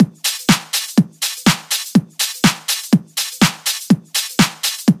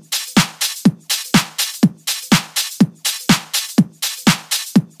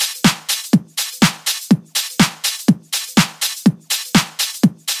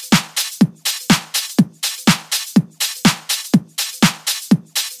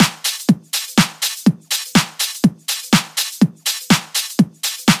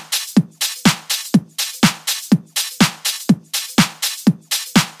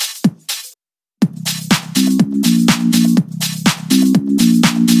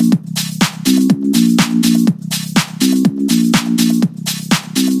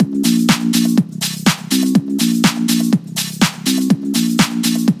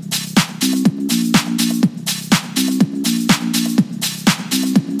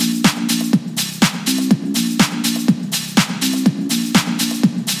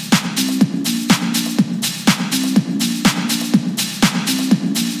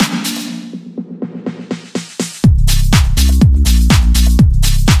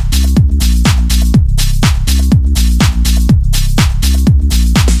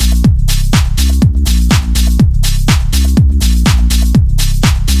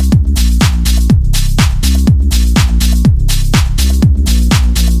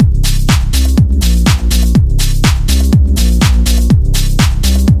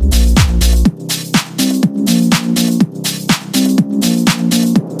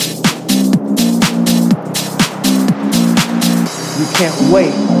You can't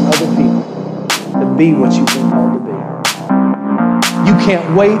wait on other people to be what you've been called to be. You can't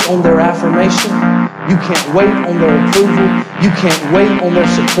wait on their affirmation. You can't wait on their approval. You can't wait on their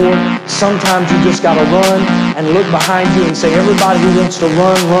support. Sometimes you just gotta run and look behind you and say, everybody who wants to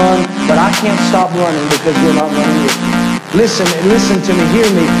run, run, but I can't stop running because you're not running with me. Listen to me, hear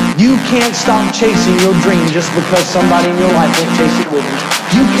me. You can't stop chasing your dream just because somebody in your life won't chase it with you.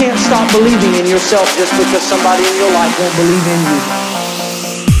 You can't stop believing in yourself just because somebody in your life won't believe in you.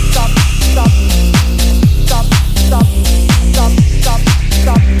 Stop, stop, stop, stop, stop, stop,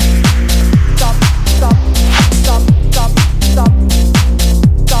 stop.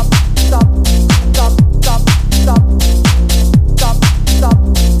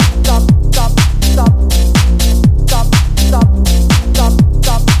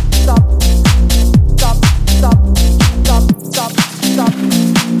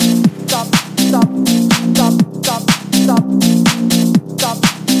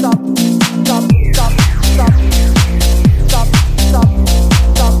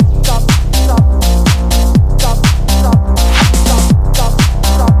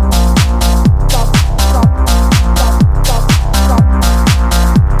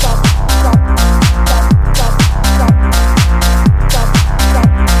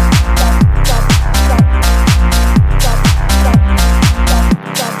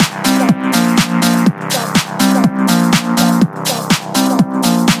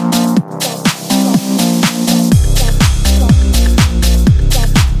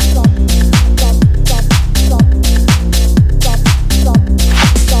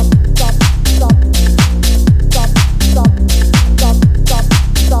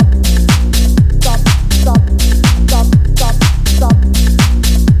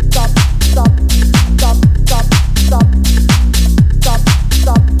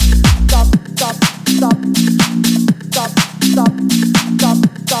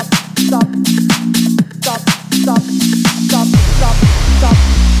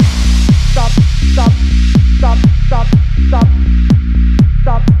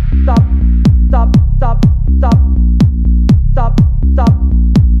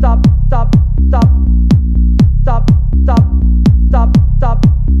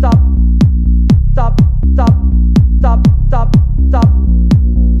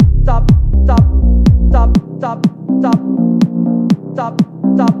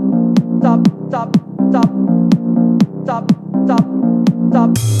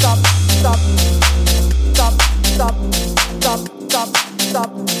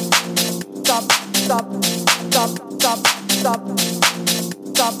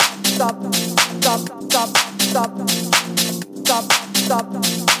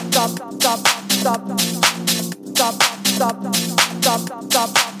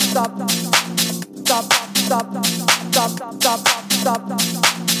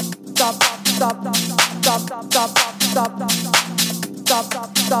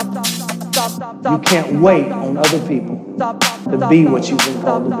 You can't wait on other people to be what you've been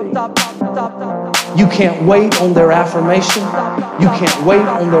called to be. You can't wait on their affirmation. You can't wait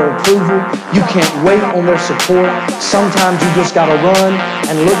on their approval. You can't wait on their support. Sometimes you just gotta run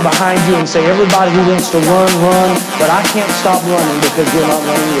and look behind you and say, everybody who wants to run, run, but I can't stop running because you're not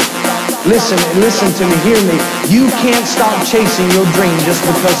running with me. Listen to me, hear me. You can't stop chasing your dream just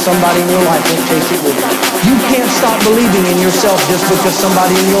because somebody in your life won't chase it with you. You can't stop believing in yourself just because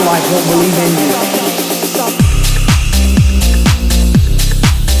somebody in your life won't believe in you.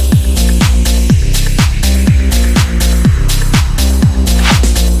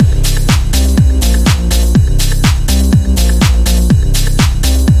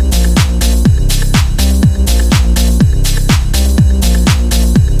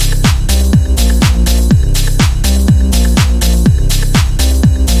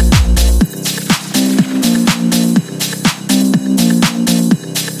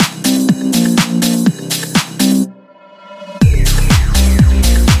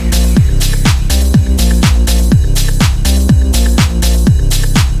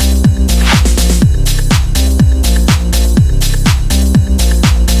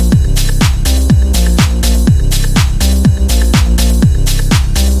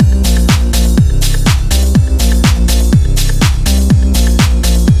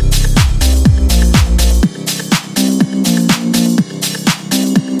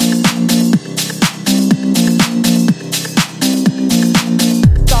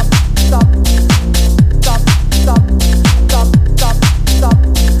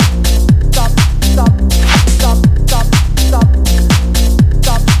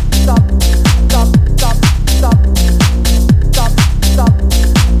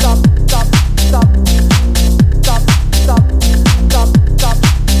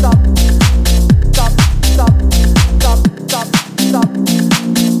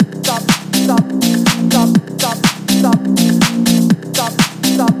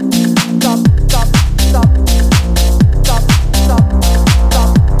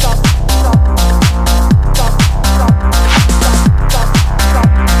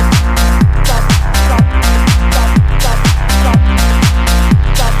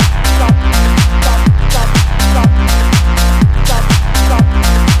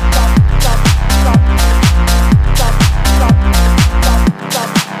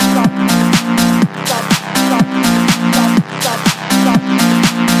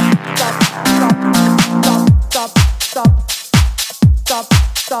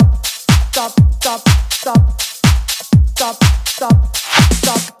 stop.